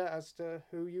decider as to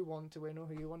who you want to win or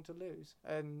who you want to lose.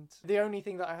 And the only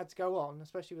thing that I had to go on,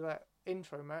 especially with that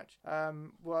intro match,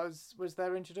 was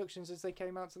their introductions as they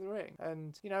came out to the ring.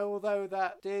 And you know, although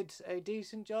that did a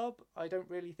decent job, I don't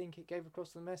really think it gave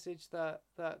across the message that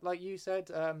like you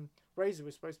said, Razor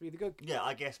was supposed to be the good. Yeah,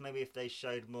 I guess maybe if they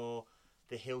showed more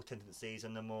the heel tendencies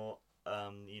and the more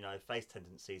face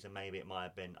tendencies, and maybe it might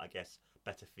have been, I guess,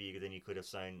 better for you than you could have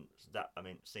seen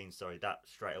that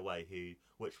straight away,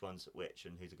 which one's which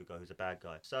and who's a good guy, who's a bad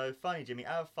guy. So finally, Jimmy,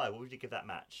 out of 5, what would you give that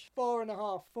match?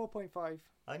 4.5, 4.5.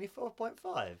 Only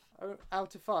 4.5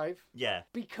 out of 5. Yeah,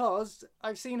 because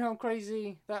I've seen how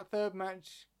crazy that third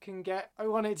match can get. I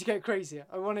want it to get crazier.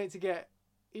 I want it to get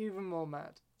even more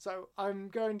mad. So I'm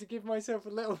going to give myself a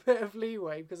little bit of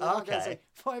leeway because I'm not going to say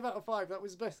 5 out of 5. That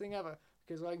was the best thing ever.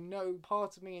 Because I know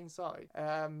part of me inside,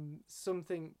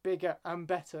 something bigger and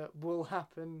better will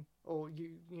happen, or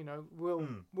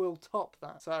will top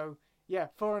that. So yeah,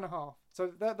 4.5.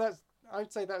 So that's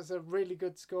I'd say that's a really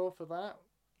good score for that.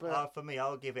 But for me,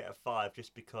 I'll give it a 5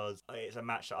 just because it's a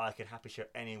match that I could happily show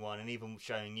anyone, and even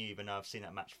showing you, even though I've seen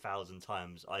that match 1,000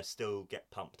 times, I still get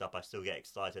pumped up. I still get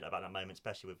excited about that moment,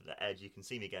 especially with the Edge. You can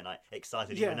see me getting like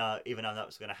excited, even though that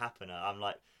was going to happen. I'm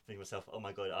like thinking to myself, oh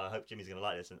my god, I hope Jimmy's going to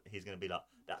like this, and he's going to be like,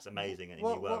 that's amazing, and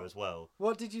you were as well.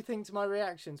 What did you think to my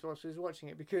reactions whilst I was watching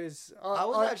it? Because I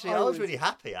was really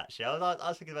happy actually. I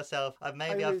was thinking to myself,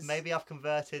 maybe I've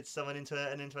converted someone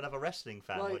into another wrestling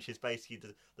fan, which is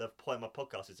basically the point of my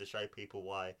podcast is to show people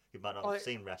why you might not have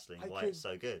seen wrestling, why it's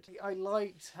so good. I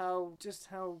liked how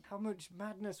much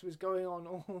madness was going on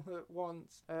all at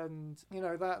once, and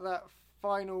that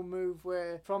final move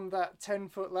where from that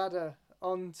 10-foot ladder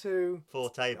onto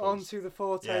the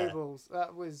 4 tables.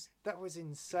 That was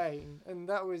insane, and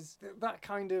that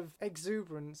kind of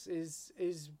exuberance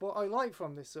is what I like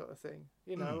from this sort of thing.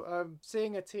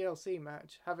 Seeing a TLC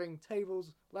match having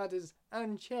tables, ladders,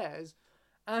 and chairs,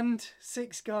 and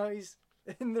 6 guys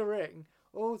in the ring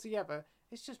all together.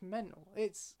 It's just mental.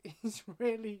 It's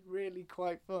really, really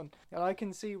quite fun. And I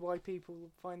can see why people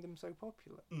find them so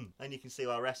popular. And you can see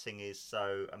why wrestling is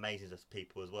so amazing to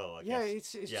people as well, I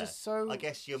guess. It's just so... I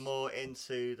guess you're more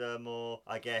into the more,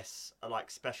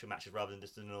 like special matches rather than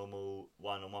just a normal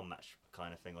one-on-one match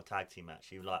kind of thing, or tag team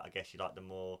match. You like the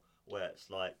more... where it's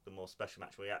like the more special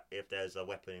match where if there's a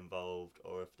weapon involved,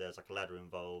 or if there's like a ladder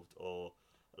involved, or...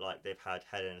 like they've had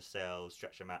Hell in a Cell,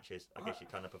 stretcher matches. I guess you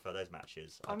kind of prefer those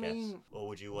matches, I guess. Or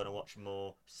would you want to watch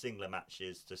more singular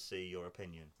matches to see your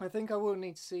opinion? I think I will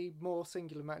need to see more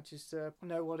singular matches to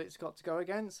know what it's got to go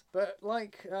against. But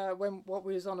like what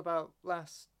we was on about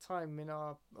last time in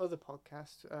our other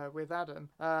podcast with Adam,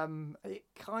 it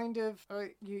kind of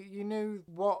you knew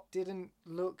what didn't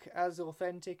look as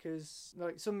authentic as,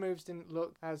 like, some moves didn't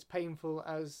look as painful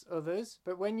as others.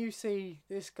 But when you see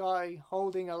this guy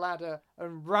holding a ladder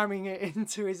and ramming it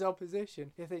into his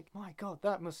opposition, you think, my god,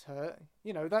 that must hurt.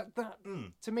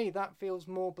 To me, that feels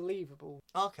more believable.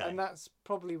 Okay. And that's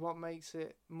probably what makes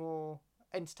it more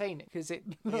entertaining, because it...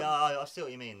 I see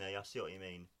what you mean there. I see what you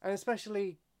mean. And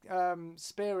especially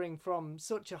spearing from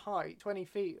such a height, 20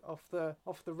 feet off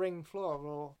the ring floor,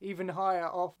 or even higher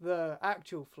off the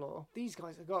actual floor. These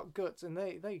guys have got guts, and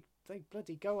they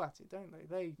bloody go at it, don't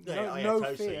they?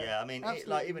 Totally, fear. Yeah, I mean,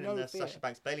 even in the Sasha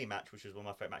Banks Bayley match, which was one of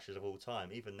my favourite matches of all time,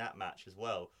 even that match as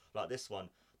well, like this one,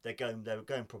 they were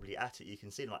going probably at it. You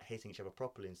can see them like hitting each other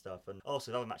properly and stuff. And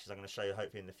also the other matches I'm going to show you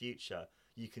hopefully in the future,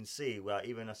 you can see where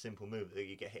even a simple move that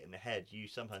you get hit in the head, you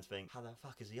sometimes think, how the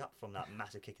fuck is he up from that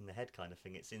massive kick in the head kind of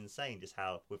thing. It's insane just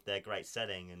how, with their great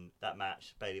setting and that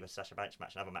match, Bayley vs Sasha Banks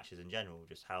match and other matches in general,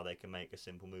 just how they can make a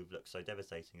simple move look so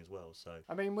devastating as well. So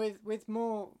I mean, with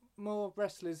more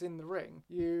wrestlers in the ring,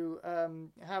 you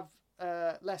have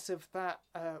less of that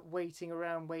waiting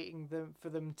for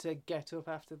them to get up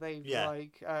after they've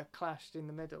clashed in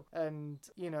the middle, and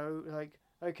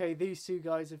okay, these 2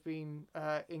 guys have been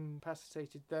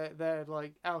incapacitated. They're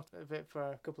like out of it for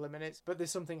a couple of minutes, but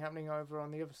there's something happening over on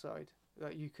the other side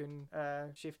that you can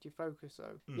shift your focus.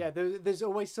 So there's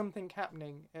always something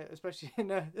happening, especially in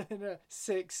a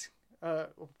 6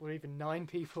 or even 9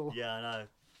 people. Yeah, I know.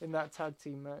 In that tag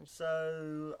team match.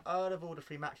 So, out of all the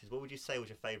 3 matches, what would you say was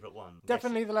your favourite one?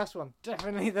 Definitely the last one. That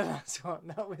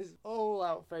was all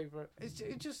out favourite. It's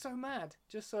just so mad.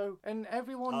 And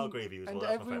everyone... I'll agree with you as well.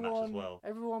 That's my favourite match as well.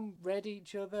 Everyone read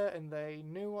each other, and they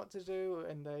knew what to do,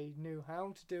 and they knew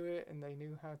how to do it, and they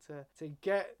knew how to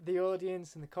get the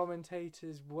audience and the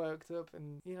commentators worked up,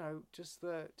 and just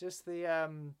the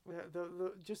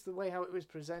way how it was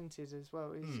presented as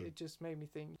well. It just made me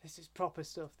think, this is proper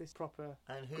stuff. This proper.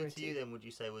 And who to you then would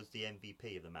you say was the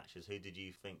MVP of the matches? Who did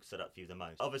you think stood up for you the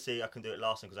most? Obviously, I can do it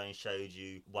last time because I only showed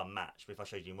you one match. But if I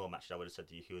showed you more matches, I would have said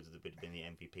to you who would have been the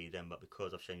MVP then. But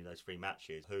because I've shown you those 3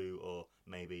 matches, who or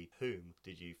maybe whom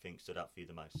did you think stood up for you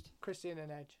the most? Christian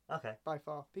and Edge. Okay. By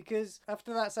far. Because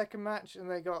after that second match, and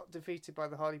they got defeated by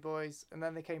the Hardy Boys, and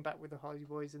then they came back with the Hardy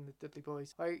Boys and the Dudley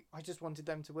Boys, I just wanted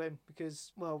them to win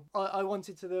because, well, I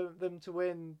wanted them to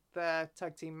win their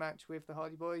tag team match with the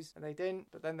Hardy Boys, and they didn't.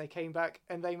 But then they came back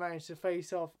and and they managed to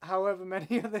face off however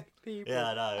many other people. Yeah,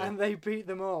 I know. And they beat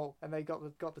them all, and they got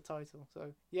the title.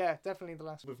 So yeah, definitely the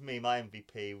last one. With me, my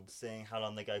MVP, seeing how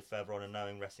long they go further on and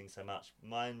knowing wrestling so much,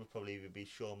 mine would probably either be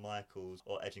Shawn Michaels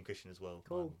or Edge and Christian as well.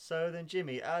 Cool. So then,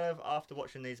 Jimmy, after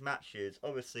watching these matches,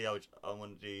 obviously I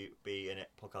want you to be in a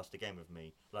podcast again with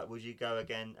me. Like, would you go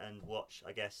again and watch,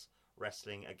 I guess,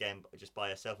 wrestling again just by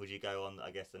yourself? Would you go on,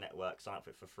 I guess, the network, sign up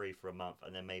for it for free for a month,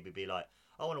 and then maybe be like,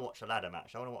 I want to watch a ladder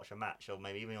match, I want to watch a match, or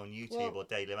maybe even on YouTube or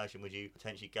Daily Motion? Would you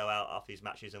potentially go out after these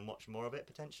matches and watch more of it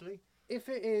potentially? If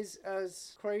it is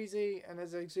as crazy and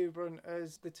as exuberant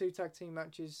as the 2 tag team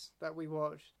matches that we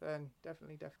watched, then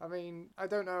definitely. I mean, I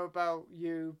don't know about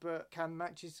you, but can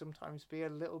matches sometimes be a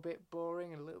little bit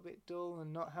boring and a little bit dull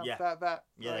and not have that?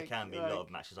 Yeah, there can be a lot of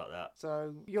matches like that.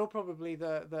 So you're probably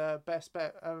the best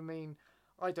bet. I mean,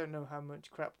 I don't know how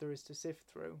much crap there is to sift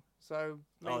through. So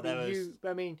maybe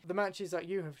I mean, the matches that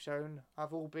you have shown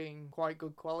have all been quite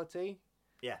good quality.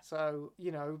 Yeah. So,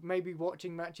 you know, maybe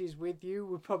watching matches with you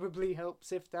would probably help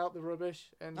sift out the rubbish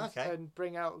and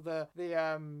bring out the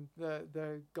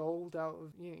gold out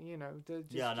of I know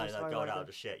that gold out of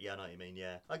the shit. Yeah, I know what you mean.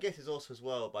 Yeah. I guess it's also as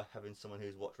well by having someone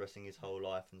who's watched wrestling his whole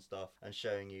life and stuff and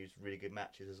showing you really good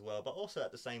matches as well. But also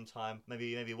at the same time,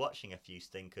 maybe watching a few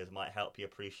stinkers might help you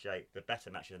appreciate the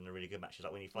better matches than the really good matches.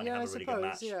 Like when you finally have a really good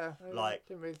match. Yeah, I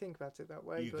didn't really think about it that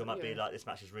way. You might be like, this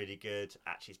match is really good.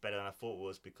 Actually, it's better than I thought it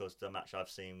was because the match I've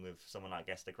seen with someone like, I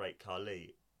guess, the Great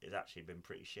Khali, it's actually been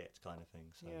pretty shit kind of thing.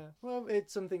 So. Yeah, well,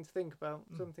 it's something to think about.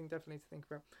 Something definitely to think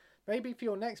about. Maybe for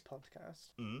your next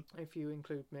podcast, if you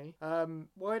include me,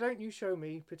 why don't you show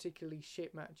me particularly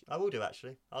shit matches? I will do,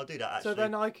 actually. I'll do that, actually. So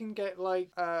then I can get,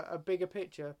 like, a bigger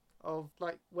picture of,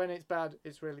 like, when it's bad,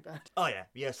 it's really bad. Oh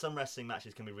yeah, some wrestling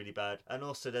matches can be really bad, and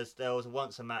also there was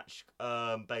once a match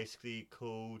basically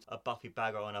called a Buffy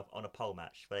Bagger on a pole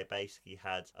match, where they basically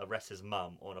had a wrestler's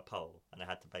mum on a pole, and they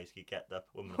had to basically get the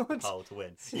woman off the pole to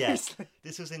win. Yes, yeah,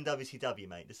 this was in WCW,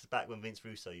 mate. This is back when Vince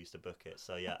Russo used to book it.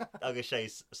 So yeah, I'm gonna show you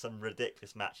some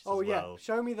ridiculous matches. Oh as well.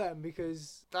 Show me them,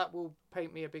 because that will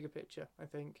paint me a bigger picture, I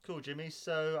think. Cool, Jimmy.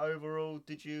 So overall,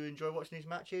 did you enjoy watching these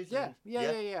matches? Yeah.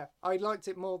 I liked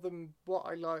it more than what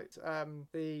I liked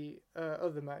the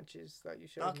other matches that you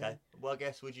showed me. Okay. Well, I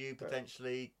guess would you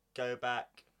potentially go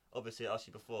back? Obviously, I asked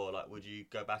you before, like, would you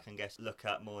go back and look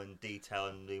at more in detail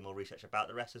and do more research about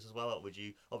the wrestlers as well? Or would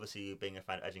you, obviously, you being a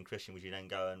fan of Edge and Christian, would you then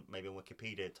go and maybe on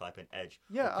Wikipedia type in Edge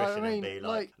or Christian and be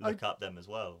look up them as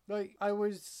well? Like, I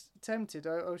was tempted.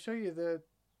 I'll show you the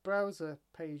browser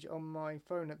page on my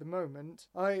phone at the moment.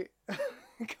 I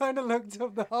kind of looked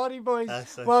up the Hardy Boys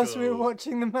whilst we were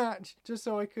watching the match, just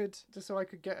so I could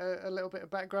get a little bit of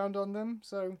background on them.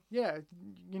 So yeah,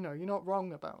 you know, you're not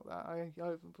wrong about that.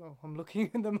 I'm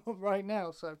looking at them up right now.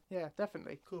 So yeah,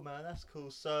 definitely. Cool, man. That's cool.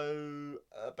 So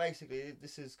basically,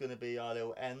 this is going to be our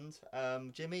little end.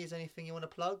 Jimmy, is there anything you want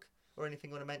to plug? Or anything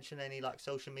you want to mention? Any like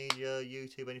social media,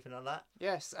 YouTube, anything like that?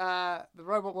 Yes, the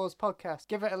Robot Wars podcast.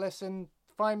 Give it a listen.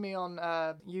 Find me on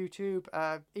YouTube,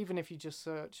 even if you just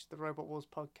search the Robot Wars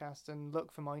podcast and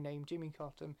look for my name, Jimmy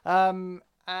Cotton.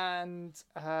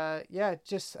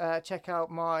 Just check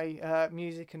out my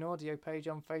music and audio page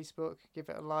on Facebook. Give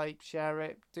it a like, share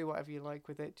it, do whatever you like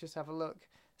with it. Just have a look,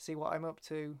 see what I'm up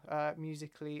to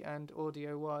musically and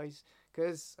audio-wise.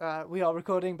 Because we are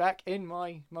recording back in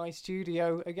my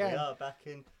studio again. We are back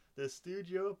in the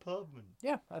studio apartment.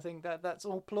 Yeah, I think that's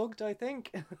all plugged, I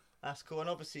think. That's cool. And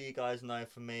obviously you guys know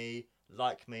from me,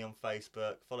 like me on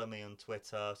Facebook, follow me on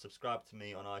Twitter, subscribe to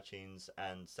me on iTunes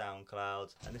and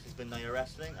SoundCloud. And this has been Know Your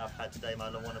Wrestling. I've had today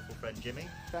my wonderful friend Jimmy.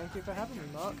 Thank you for having me,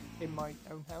 Mark, in my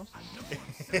own house.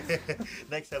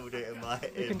 Next time we'll do it in my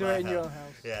You can do it in your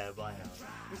house. Yeah, my house.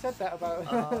 We said that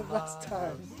about last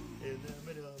time. In the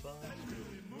middle of our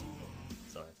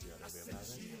Sorry,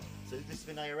 so this has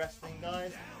been Know Your Wrestling,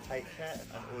 guys. Take care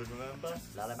and always remember,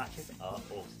 ladder matches are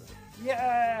awesome.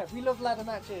 Yeah, we love ladder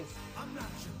matches. I'm not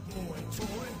your boy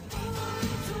toy.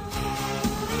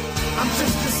 I'm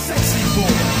just a sexy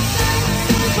boy.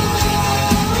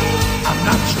 I'm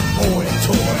not your boy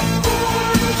toy.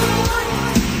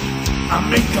 I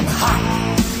make them hot.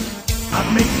 I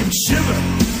make them shiver.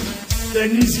 Their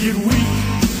knees get weak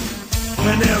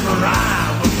whenever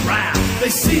I'm around. They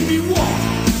see me walk.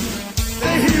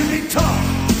 They hear me talk.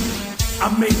 I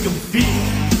make them feel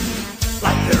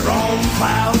like they're on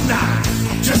cloud nine.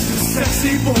 I'm just a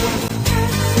sexy boy.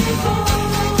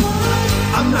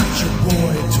 I'm not your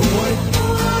boy toy.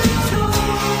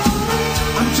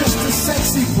 I'm just a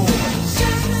sexy boy.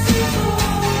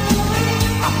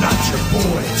 I'm not your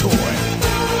boy toy.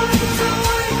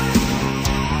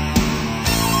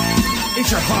 Ain't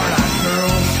your heart out,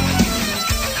 girls?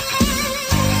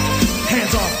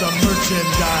 Hands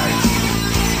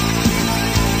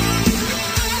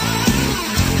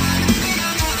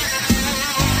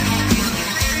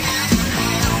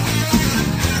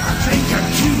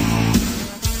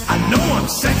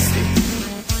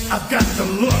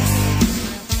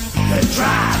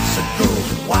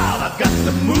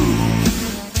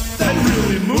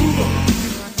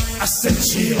send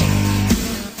chill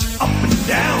up and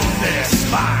down their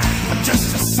spine. I'm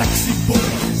just a sexy boy.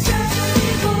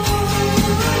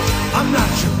 I'm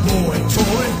not your boy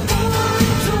toy.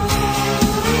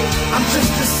 I'm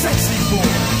just a sexy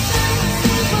boy.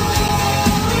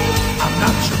 I'm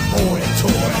not your boy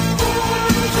toy.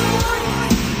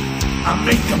 I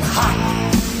make them hot.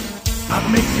 I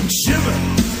make them shiver.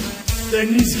 Their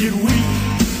knees get weak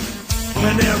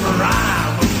whenever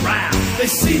I'm around. They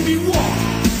see me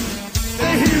walk.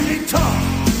 They hear me talk.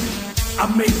 I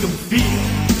make them feel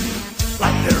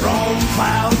like they're on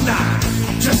cloud nine.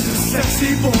 I'm just a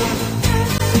sexy boy.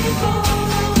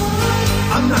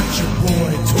 I'm not your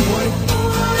boy toy.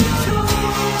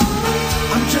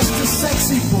 I'm just a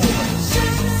sexy boy.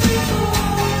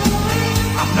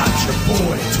 I'm not your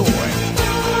boy toy.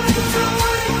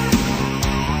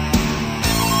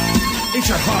 Ain't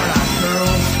your heart